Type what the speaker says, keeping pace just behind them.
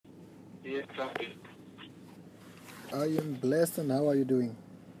Yes, I am blessed, and how are you doing?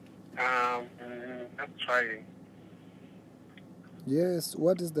 I'm trying. Yes,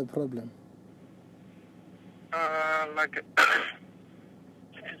 what is the problem? Like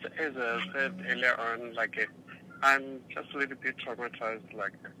as I said earlier on, I'm just a little bit traumatized.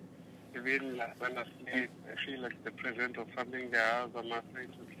 Even when I sleep, I feel like the presence of something in the house. I'm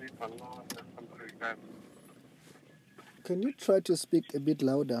afraid to sleep alone or something like that. Can you try to speak a bit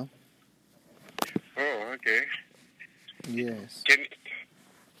louder? Oh, okay. Yes. Can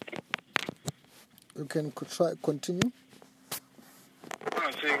You can try continue. I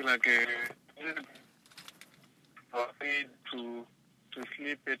was saying afraid to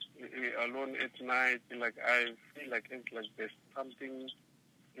sleep alone at night. Like I feel like it's like there's something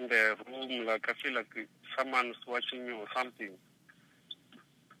in the room. Like I feel like someone's watching me or something.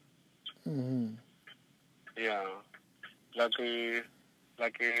 Mm-hmm. Yeah. I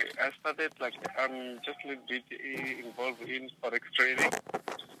started I'm just a little bit involved in forex trading.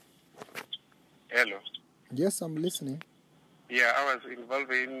 Hello. Yes, I'm listening. Yeah, I was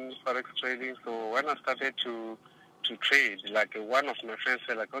involved in forex trading. So when I started to trade, one of my friends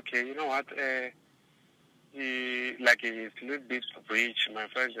said okay, you know what? It's a little bit rich. My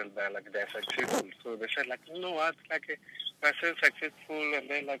friends are they're successful. So they said you know what? My friend's successful, and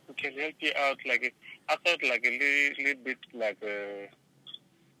then we can help you out. I thought a little bit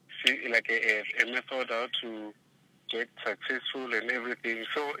a method how to get successful and everything.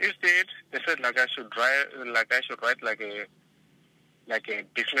 So instead, they said I should write a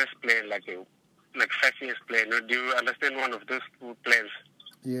business plan, like 5 years plan. Do you understand one of those two plans?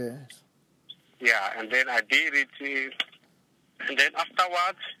 Yes. Yeah, and then I did it, and then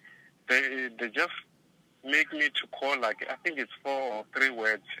afterwards, they just make me to call I think it's 4 or 3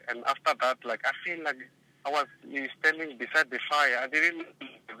 words, and after that I feel like I was standing beside the fire. I didn't know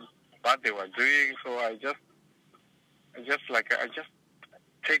what they were doing, so I just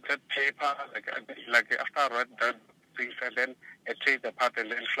take that paper, after I read that things, and then I take the apart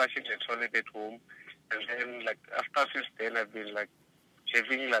and then flush it in the toilet at home. And then, after since then, I've been,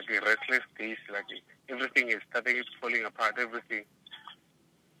 having, a restless days, everything is starting falling apart, everything.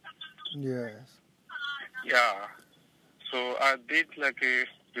 Yes. Yeah. So I did,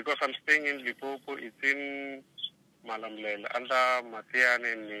 because I'm staying in Lipopo, it's in Malamlel, under Matian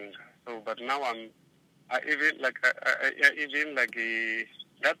and Ninga. So, but now I even I even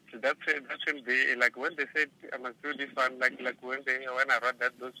that's it. That's in the when they said I must do this one when I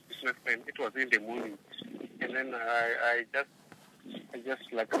read those business plan, it was in the morning, and then I just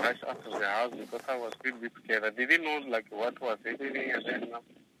rushed out of the house because I was a bit scared. I didn't know what was happening, and then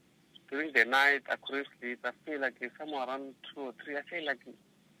during the night I couldn't sleep. I feel somewhere around 2 or 3. I feel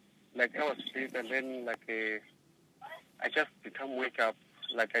like I was asleep, and then I just become wake up.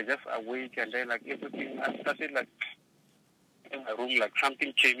 I just awake, and then everything I started in my room,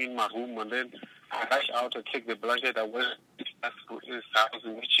 something came in my room, and then I rushed out to take the blanket. I went to his house,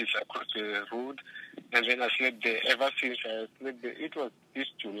 which is across the road, and then I slept there. Ever since I slept there, it was this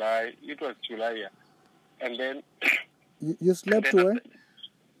July. It was July, yeah. And then, You slept where?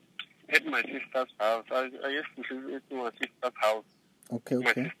 At my sister's house. I used to sleep at my sister's house. Okay.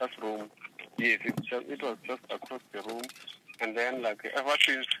 My sister's room. Yes, it was just across the room, and then ever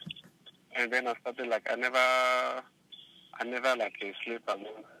since, and then I started I never sleep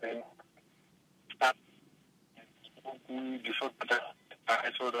alone. Then before that,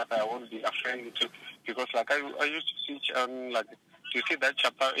 I told that I won't be afraid to, because I used to switch on you see that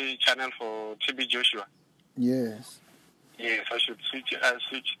channel for TB Joshua. Yes. Yes, I should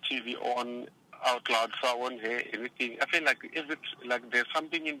switch TV on out loud so I won't hear anything. I feel if it's there's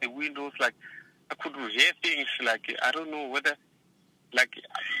something in the windows, I could hear things I don't know whether like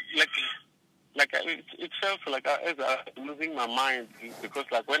like it felt as I'm losing my mind, because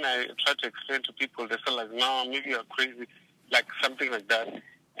when I try to explain to people, they say no, maybe you're crazy, something like that.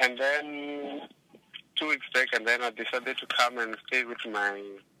 And then 2 weeks back, and then I decided to come and stay with my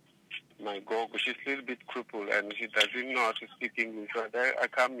gogo. She's a little bit crippled and she doesn't know how to speak English. So I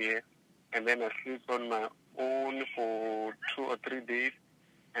come here, and then I sleep on my own for 2 or 3 days.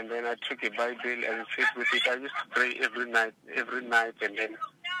 And then I took a Bible and sit with it. I used to pray every night, and then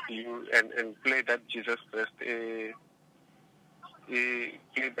and play that Jesus Christ, play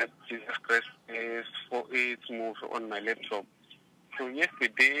that Jesus Christ for its moves on my laptop. So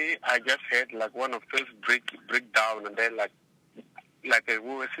yesterday I just had one of those breakdown, and then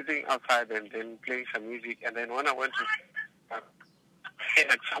we were sitting outside and then playing some music, and then when I went to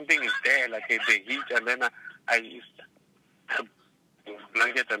something is there, the heat, and then I used a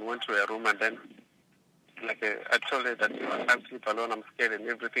blanket and went to a room, and then I told her that I can't sleep alone, I'm scared and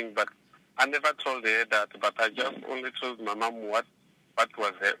everything, but I never told her that, but I just only told my mom what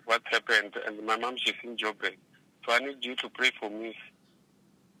happened, and my mom, she's in Joburg. So I need you to pray for me.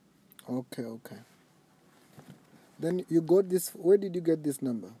 Okay. Then you got this. Where did you get this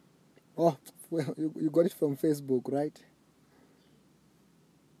number? Oh, well, you got it from Facebook, right?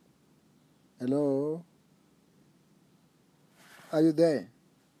 Hello? Are you there?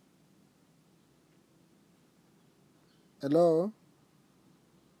 Hello?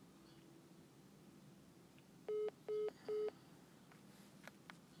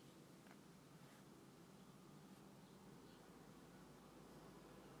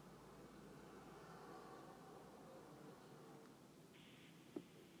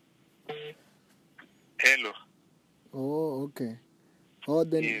 Hello. Oh, okay. Oh,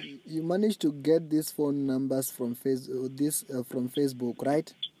 then Yes. you managed to get these phone numbers from from Facebook,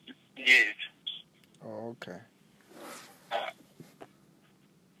 right? Yes. Oh, okay.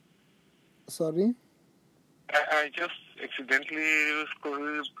 Sorry? I just accidentally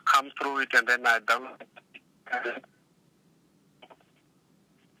come through it, and then I downloaded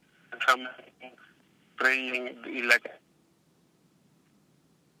some praying like.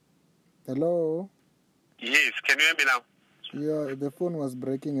 Hello? Yes. Can you hear me now? Yeah, the phone was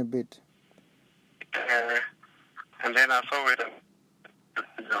breaking a bit. And then I saw it.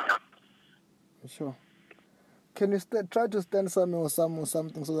 Sure. Can you try to stand somewhere or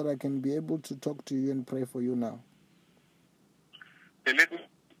something so that I can be able to talk to you and pray for you now? They let me.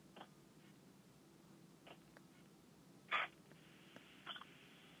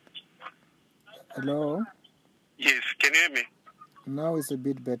 Hello? Yes. Can you hear me? Now it's a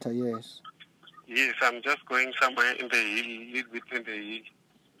bit better, yes. Yes. I'm just going somewhere in the hill, within the hill.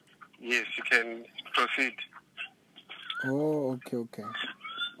 Yes. You can proceed. Oh, okay.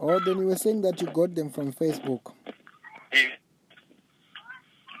 Oh, then you were saying that you got them from Facebook. Yes.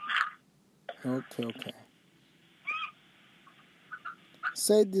 Okay.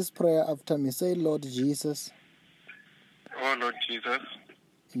 Say this prayer after me. Say, Lord Jesus, Oh Lord Jesus,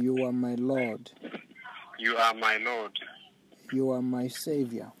 you are my Lord. you are my Lord. You are my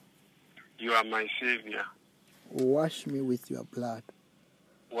Savior. You are my Savior. Wash me with your blood.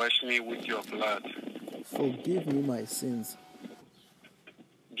 Wash me with your blood. Forgive me my sins.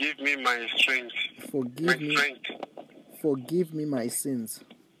 Give me my strength. Forgive me my sins.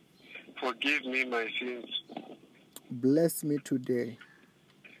 Forgive me my sins. Bless me today.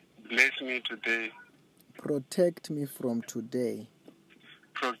 Bless me today. Protect me from today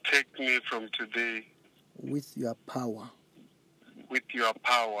Protect me from today with your power with your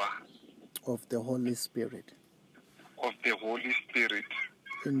power of the Holy Spirit. of the Holy Spirit.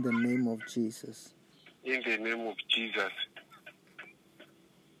 In the name of Jesus. In the name of Jesus.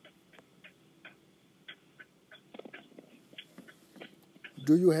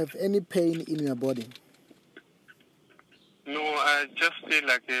 Do you have any pain in your body? No, I just feel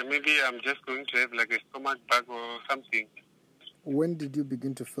like maybe I'm just going to have like a stomach bug or something. When did you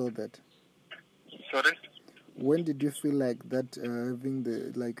begin to feel that? Sorry? When did you feel like that,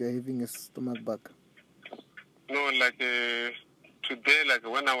 having a stomach bug? No, like today, like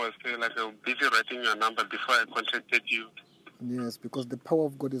when I was busy writing your number before I contacted you. Yes, because the power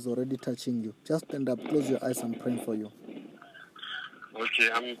of God is already touching you. Just stand up, close your eyes, I'm praying for you. Okay,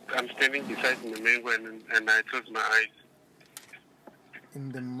 I'm standing beside the mango and I close my eyes. In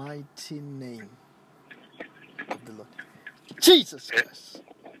the mighty name of the Lord Jesus Christ,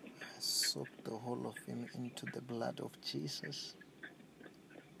 I soak the whole of him into the blood of Jesus,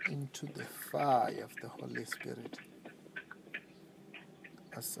 into the fire of the Holy Spirit.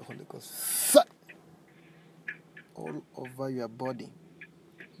 As the Holy Ghost fire all over your body,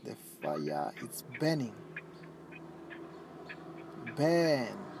 the fire is burning.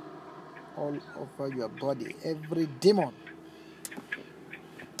 Burn all over your body. Every demon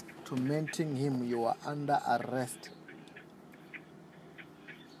tormenting him, you are under arrest.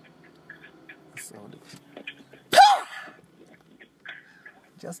 As the Holy Ghost.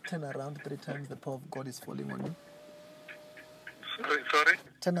 Just turn around 3 times, the power of God is falling on you. Sorry?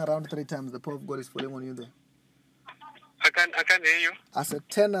 Turn around 3 times, the power of God is falling on you there. I can't hear you. I said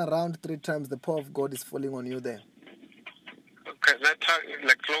turn around 3 times, the power of God is falling on you there. Okay, not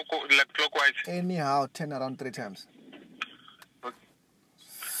like clockwise. Anyhow, turn around 3 times. Okay.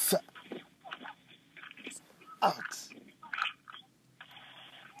 Out.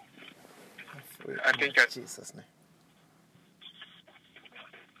 I think Jesus' name.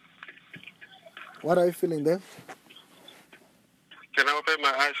 What are you feeling there? Can I open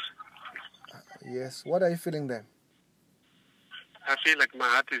my eyes? Yes. What are you feeling there? I feel like my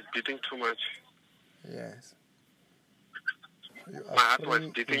heart is beating too much. Yes. You My are heart was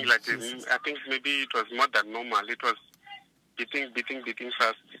free beating in like, Jesus. I think maybe it was more than normal. It was beating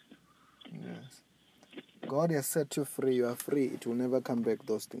fast. Yes. God has set you free. You are free. It will never come back,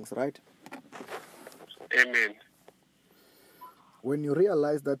 those things, right? Amen. When you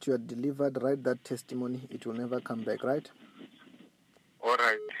realize that you are delivered, write that testimony. It will never come back, right? All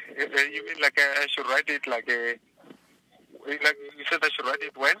right. You mean like I should write it like you said I should write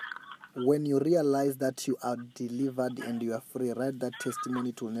it when? When you realize that you are delivered and you are free, write that testimony.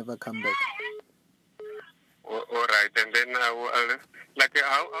 It will never come back. All right. And then I'll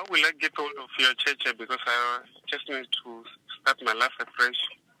how will I get hold of your church? Because I just need to start my life afresh.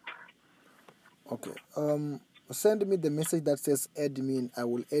 Okay. Send me the message that says add me in. I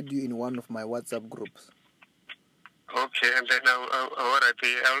will add you in one of my WhatsApp groups. Okay, and then all right.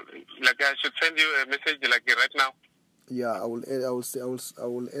 I should send you a message like right now. Yeah, I will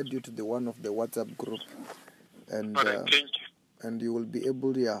add you to the one of the WhatsApp group, and All right, thank you. And you will be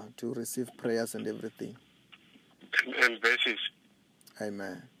able, to receive prayers and everything. And verses.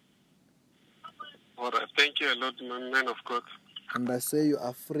 Amen. All right, thank you a lot, man of God. And I say you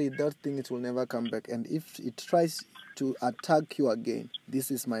are free. That thing, it will never come back. And if it tries to attack you again, this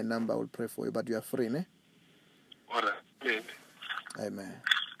is my number. I will pray for you. But you are free, ne? All right. Amen. Amen.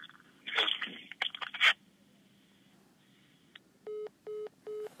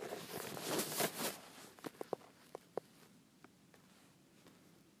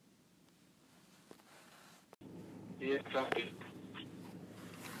 Yes, okay.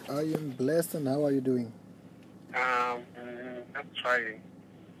 I am blessed, and how are you doing? I'm trying.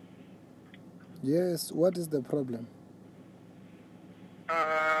 Yes, what is the problem?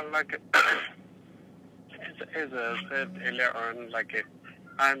 As I said earlier on,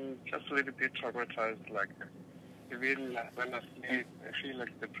 I'm just a little bit traumatized. Even when I sleep, I feel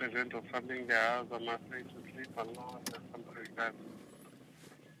like the presence of something in the house. I'm afraid to sleep alone or something like that.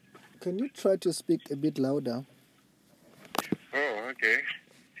 Can you try to speak a bit louder? Oh, okay.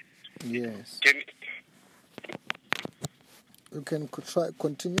 Yes. You can try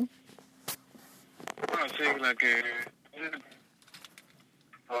continue. I was saying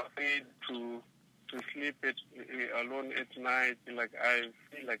afraid to sleep alone at night. I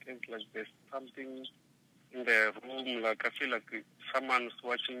feel like it's like there's something in the room. I feel like someone's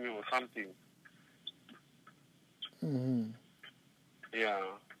watching me or something. Mm-hmm. Yeah.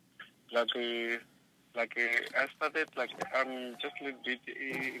 I started I'm just a little bit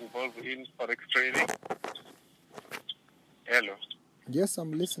involved in forex trading. Hello. Yes,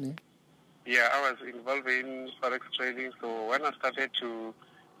 I'm listening. Yeah, I was involved in forex trading. So when I started to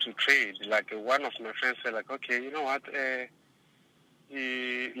trade, one of my friends said, okay, you know what?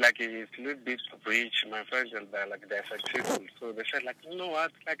 He's a little bit rich. My friends are they're successful. So they said, you know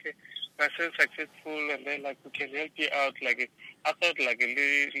what? We're so successful, and then we can help you out. I thought a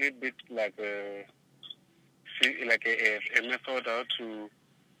little bit a method how to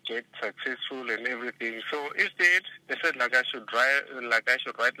get successful and everything. So instead, they said I should write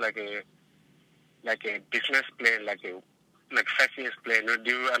a business plan, like 5 years plan.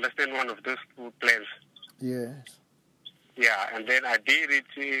 Do you understand one of those two plans? Yes. Yeah, and then I did it,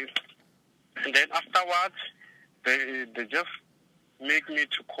 and then afterwards, they just make me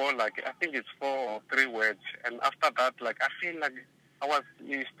to call I think it's 4 or 3 words, and after that, I feel like I was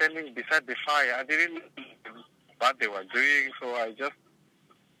standing beside the fire. I didn't know what they were doing, so I just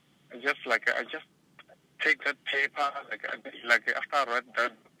take that paper, after I read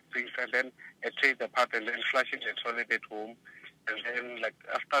that things, and then I take the part and then flush it in the toilet at home, and then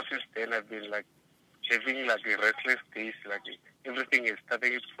after since then I've been having a restless days, everything is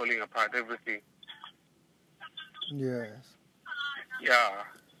starting, it's falling apart, everything. Yes. Yeah.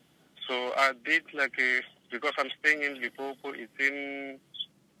 So I did because I'm staying in Limpopo, it's in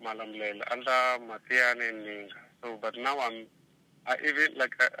Malamlel under Matian and Ninga. So, but now I even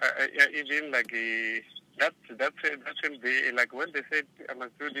that's same day, when they said I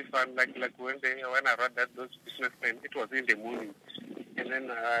must do this one, when I read those business plan, it was in the morning, and then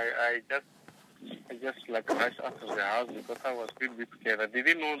I just rushed out of the house because I was a bit scared. I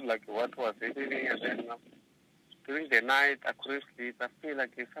didn't know what was happening, and then during the night I couldn't sleep. I feel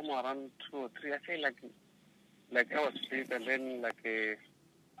somewhere around 2 or 3. I feel like I was asleep, and then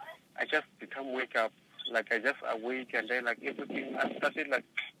I just become wake up. I just awake, and then everything. I started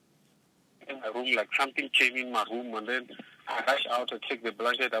in my room, something came in my room, and then I rushed out to take the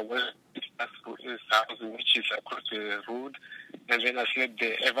blanket. I went to his house, which is across the road, and then I slept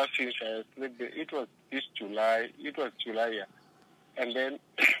there. Ever since I slept there, it was this July. It was July, yeah. And then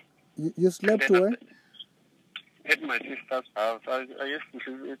you slept where? At my sister's house. I used to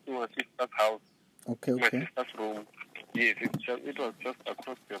sleep at my sister's house. Okay. My sister's room. Yes, it was just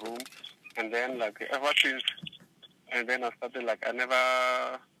across the room, and then like ever since, and then I started like I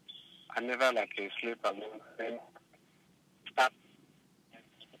never like sleep alone. Then start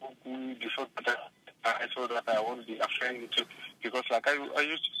before that I saw that I won't be afraid to, because like I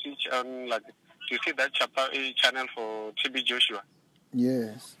used to switch on like, you see that chapter A channel for TB Joshua.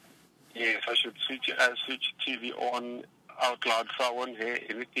 Yes. Yes, I should switch TV on out loud so I won't hear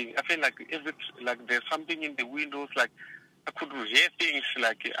anything. I feel like if it's like there's something in the windows, like I could hear things,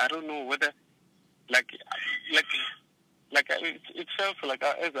 like I don't know whether like it felt like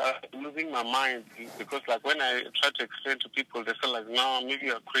as I'm losing my mind, because like when I try to explain to people, they feel like, no, maybe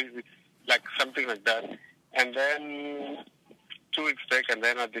you're crazy, like something like that. And then 2 weeks back, and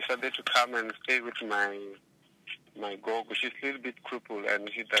then I decided to come and stay with my gogo. She's a little bit crippled and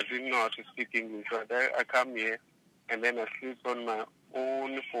she doesn't know how to speak English. So then I come here and then I sleep on my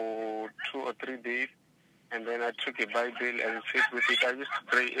own for 2 or 3 days. And then I took a Bible and sit with it. I used to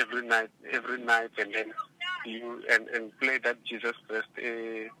pray every night, and then and play that Jesus Christ,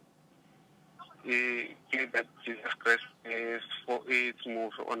 play that Jesus Christ for its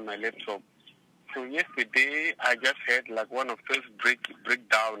move on my laptop. So yesterday I just had like one of those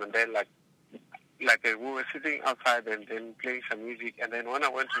breakdown, and then we were sitting outside and then playing some music, and then when I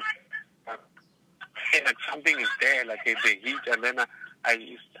went to like something is there, like the heat, and then I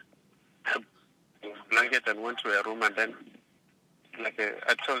used a blanket and went to a room, and then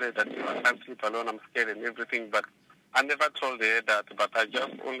I told her that I can't sleep alone, I'm scared and everything, but I never told her that, but I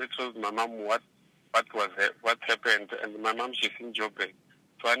just only told my mom what happened, and my mom, she's in Joburg,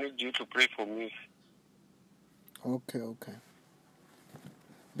 so I need you to pray for me. Okay.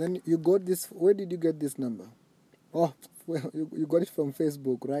 Then you got this. Where did you get this number? Oh, well, you got it from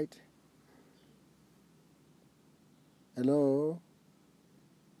Facebook, right? Hello?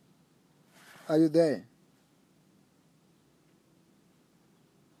 Are you there?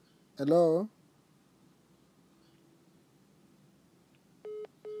 Hello?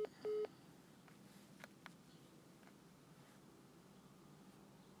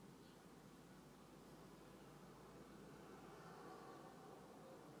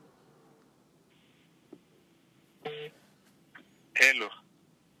 Hello.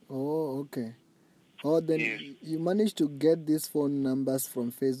 Oh, okay. Oh, then Yes. you managed to get these phone numbers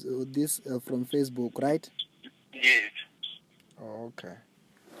from from Facebook, right? Yes. Oh, okay.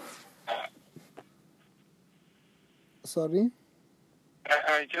 Sorry?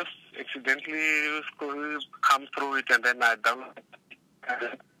 I just accidentally come through it, and then I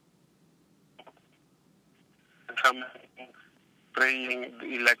downloaded some praying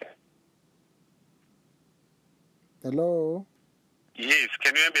like. Hello? Yes,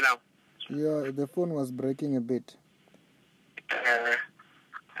 can you hear me now? Yeah, the phone was breaking a bit.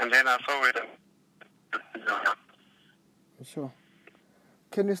 And then I saw it. Sure.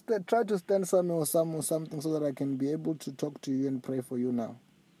 Can you try to stand somewhere or something so that I can be able to talk to you and pray for you now?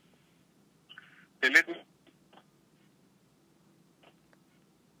 Let me.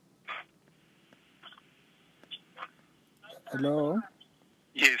 Hello?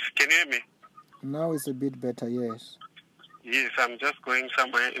 Yes, can you hear me? Now it's a bit better, yes. Yes, I'm just going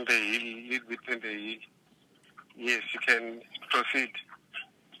somewhere in the hill, little bit in the hill. Yes, you can proceed.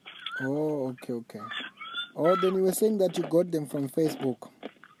 Oh, okay. Oh, then you were saying that you got them from Facebook.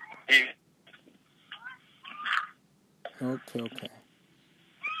 Yes. Okay.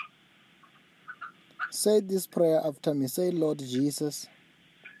 Say this prayer after me. Say, Lord Jesus.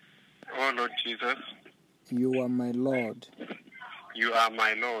 Oh, Lord Jesus. You are my Lord. You are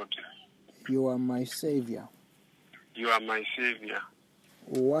my Lord. You are my Savior. You are my Savior.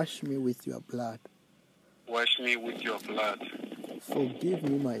 Wash me with your blood. Wash me with your blood. Forgive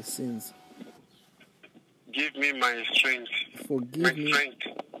me my sins. Give me my strength. Forgive me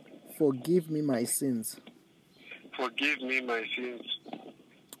my sins. Forgive me my sins.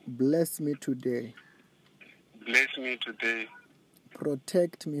 Bless me today. Bless me today.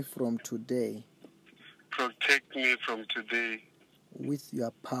 Protect me from today. Protect me from today. With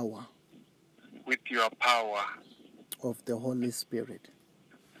your power. With your power. Of the Holy Spirit.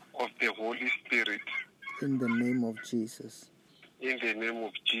 Of the Holy Spirit. In the name of Jesus. In the name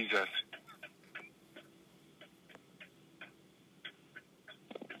of Jesus.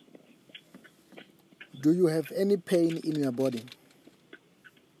 Do you have any pain in your body?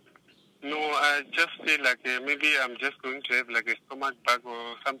 No, I just feel like maybe I'm just going to have like a stomach bug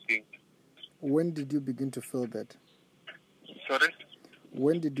or something. When did you begin to feel that? Sorry?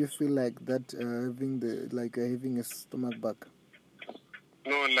 When did you feel like that, having a stomach bug?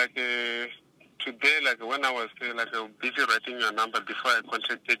 No, today, when I was busy writing your number before I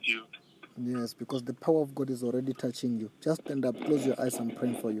contacted you. Yes, because the power of God is already touching you. Just stand up, close your eyes, I'm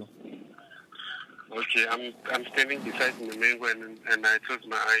praying for you. Okay, I'm standing beside the mango and I close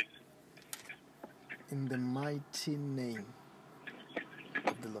my eyes. In the mighty name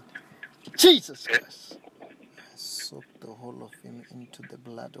of the Lord Jesus Christ, I soak the whole of him into the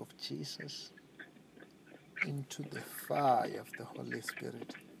blood of Jesus, into the fire of the Holy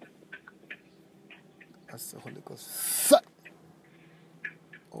Spirit. As the Holy Ghost fire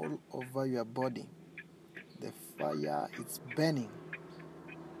all over your body. The fire is burning.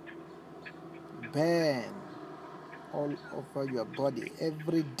 Burn all over your body.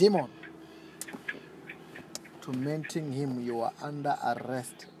 Every demon tormenting him, you are under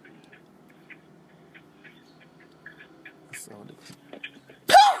arrest. As the Holy Ghost.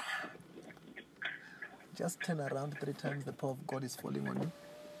 Just turn around 3 times, the power of God is falling on you.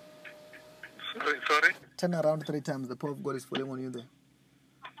 Sorry? Turn around 3 times, the power of God is falling on you there.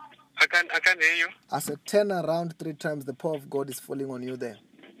 I can't hear you. I said turn around 3 times, the power of God is falling on you there.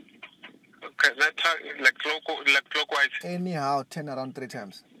 Okay, that's like clockwise. Anyhow, turn around 3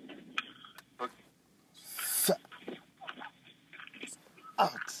 times. Okay.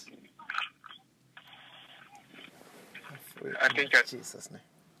 Out. I think Jesus' name.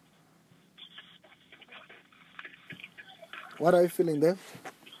 What are you feeling there?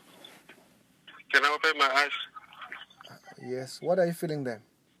 Can I open my eyes? Yes. What are you feeling there?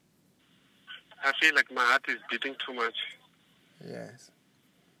 I feel like my heart is beating too much. Yes.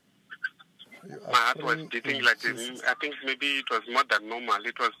 My heart was beating like this. I think maybe it was more than normal.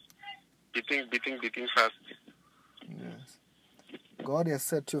 It was beating fast. Yes. God has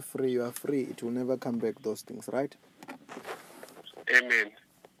set you free. You are free. It will never come back, those things, right? Amen.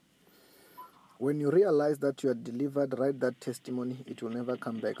 When you realize that you are delivered, write that testimony. It will never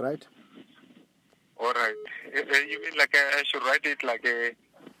come back, right? All right. You mean like I should write it like you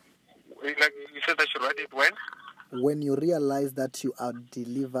said I should write it when? When you realize that you are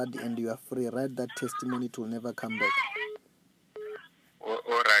delivered and you are free, write that testimony. It will never come back. All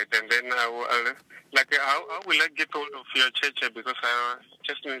right. And then how will I get hold of your church? Because I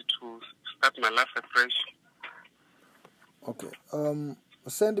just need to start my life afresh. Okay.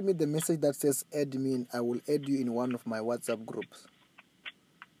 Send me the message that says add me in. I will add you in one of my WhatsApp groups.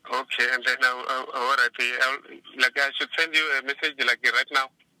 Okay, and then all right. I should send you a message like right now.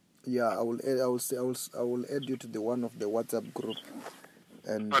 Yeah, I will add you to the one of the WhatsApp group,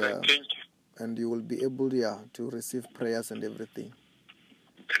 and all right, thank you. And you will be able to receive prayers and everything.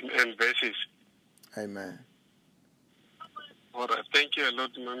 And verses. Amen. All right, thank you a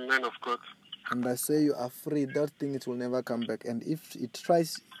lot, man of God. And I say you are free. That thing, it will never come back. And if it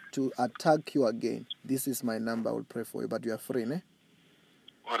tries to attack you again, this is my number. I will pray for you. But you are free, ne?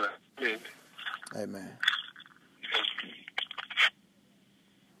 All right. Amen. Amen.